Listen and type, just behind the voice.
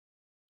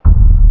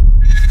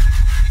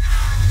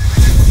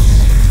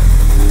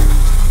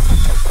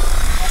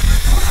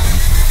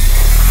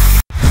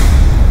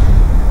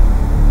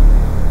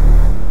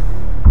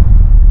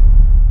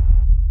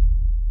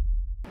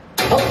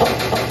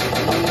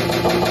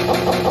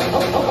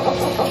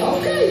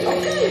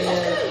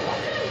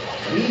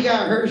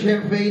Hersh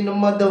Jefe in the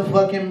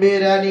motherfucking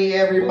bed. I need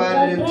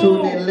everybody to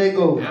tune in.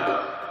 Lego. Hey,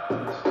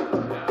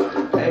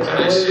 what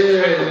it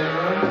is, man?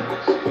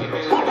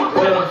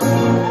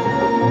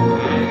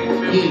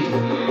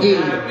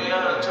 Yeah.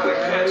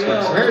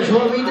 Hersh,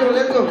 what we do?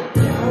 Let's go.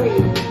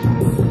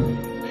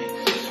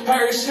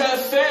 Hersh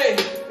Jefe.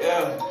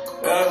 Yeah.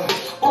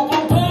 Boom,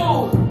 boom,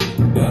 boom.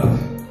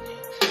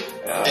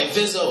 Yeah. Hey,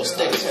 Vizzo,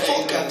 stay the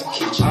fuck out the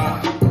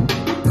kitchen.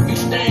 You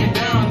staying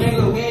down,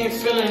 nigga, we ain't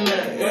feeling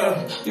that,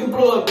 yeah. You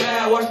blow a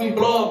bag, watch me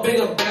blow a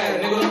bigger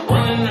bag, nigga.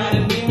 Running out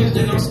of demons,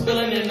 then I'm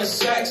spilling in the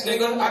sacks,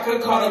 nigga. I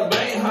could call the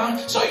bank,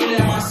 huh? Show you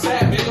that my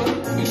sack,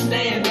 nigga. You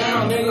staying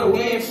down, nigga,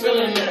 we ain't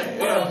feeling that,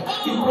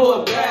 yeah. You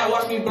blow a bag,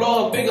 watch me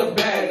blow a bigger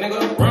bag,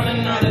 nigga.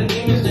 Running out of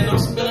demons, then I'm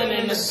spilling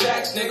in the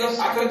sacks, nigga.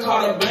 I could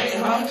call the bank,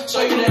 huh?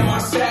 Show you that my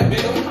sack,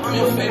 nigga. I'm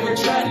your favorite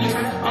trap,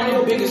 nigga. I'm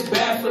your biggest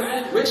bad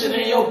flip. Richer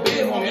than your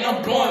big homie, and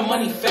I'm blowing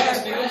money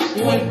fast, nigga.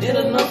 You ain't did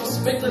enough or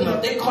spent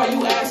enough, they call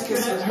you ass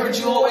kissing. Heard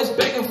you always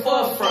begging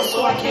for a front,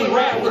 so I can't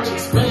rap with you.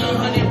 Spend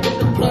 100 with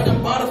the blood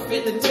and bought a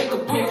fit to take a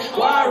pic.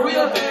 Why I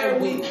real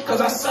every week? Cause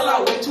I sell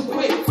out way too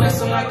quick.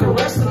 Flexing like a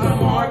wrestler, I'm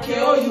a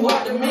RKO, you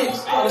out the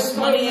mix. All this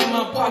money in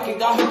my pocket,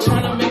 got her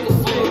trying to make a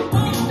flip.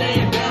 You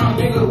staying down,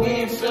 nigga, we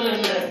ain't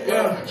feeling that,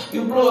 yeah.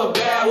 You blow a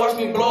bag, watch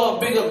me blow a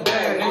bigger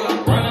bag,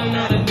 nigga. Running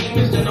out of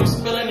demons, then I'm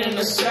spilling in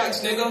the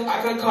sacks, nigga.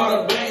 I could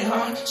call the bank,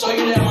 huh? Show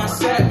you that my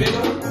sack,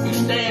 bigger. You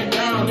staying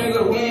down,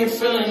 nigga, we ain't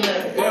feeling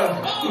that,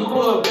 yeah. You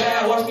blow a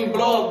bag, watch me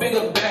blow a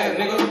bigger bag,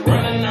 nigga.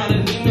 Running out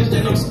of demons,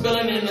 then I'm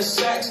spilling in the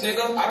sacks,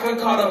 nigga. I could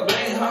call the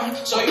bank,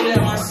 huh? Show you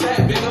that my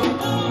sack,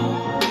 bigger.